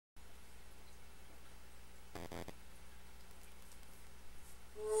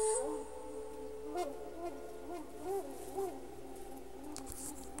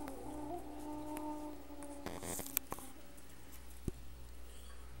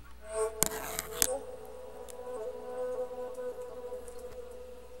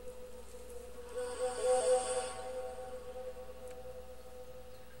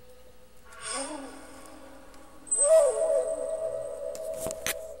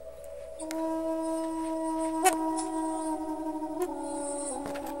Hello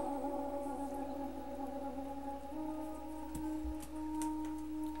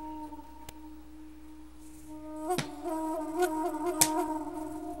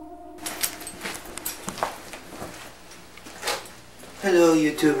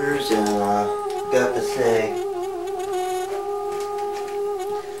YouTubers, and got to say,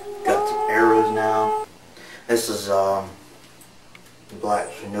 got some arrows now. This is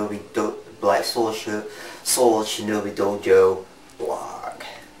Black Soul Shinobi Dojo blog.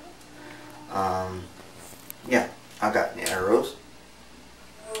 Yeah, I got the arrows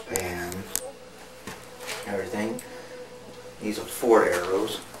and everything. These are 4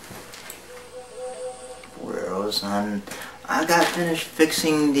 arrows. 4 arrows, and I got finished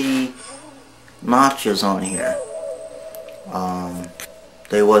fixing the notches on here.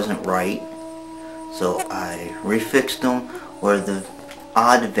 They wasn't right, so I refixed them where the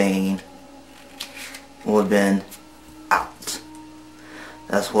odd vein would have been out.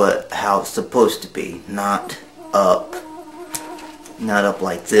 That's how it's supposed to be, not up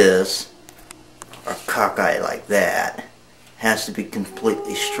like this or cockeyed like that. It has to be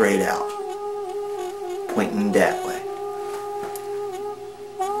completely straight out, pointing that way.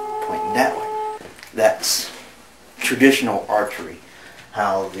 That way. That's traditional archery,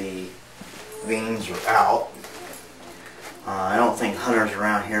 how the veins are out. I don't think hunters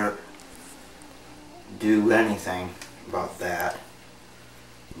around here do anything about that,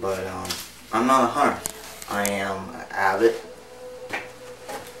 but I'm not a hunter. I am an avid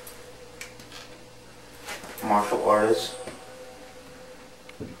martial artist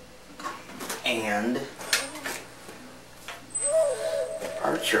and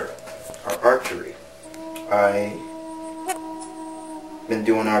archery. I've been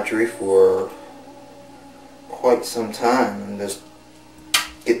doing archery for quite some time and just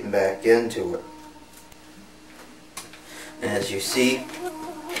getting back into it. And as you see,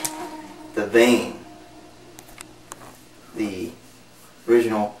 the vein, the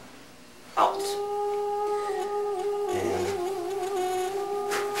original out. And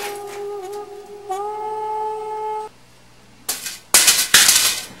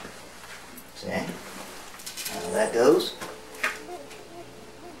see how that goes.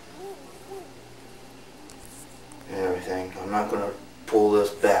 And everything. I'm not going to pull this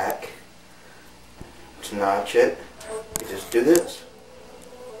back to notch it. You just do this.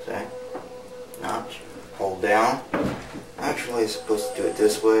 See? Notch. Hold down. Actually, it's supposed to do it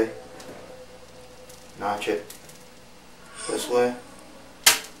this way. Notch it this way.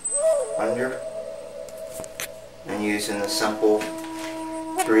 Under. And using the simple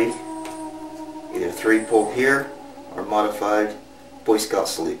 3. Either 3 pull here or modified Boy Scout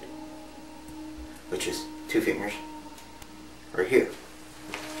salute, which is 2 fingers right here.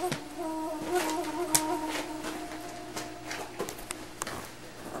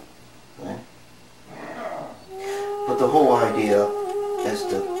 Okay. But the whole idea is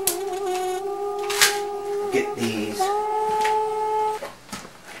to get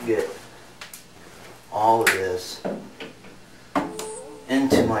all of this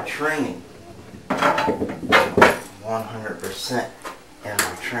into my training. 100% in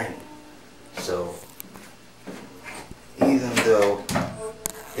my training. So even though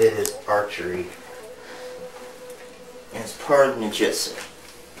it is archery, it's part of ninjutsu.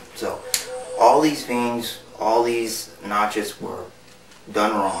 So all these veins, all these notches were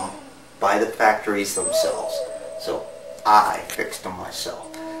done wrong by the factories themselves. So I fixed them myself.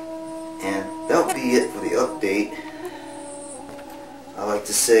 And that'll be it for the update. I'd like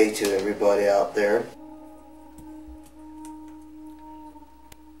to say to everybody out there,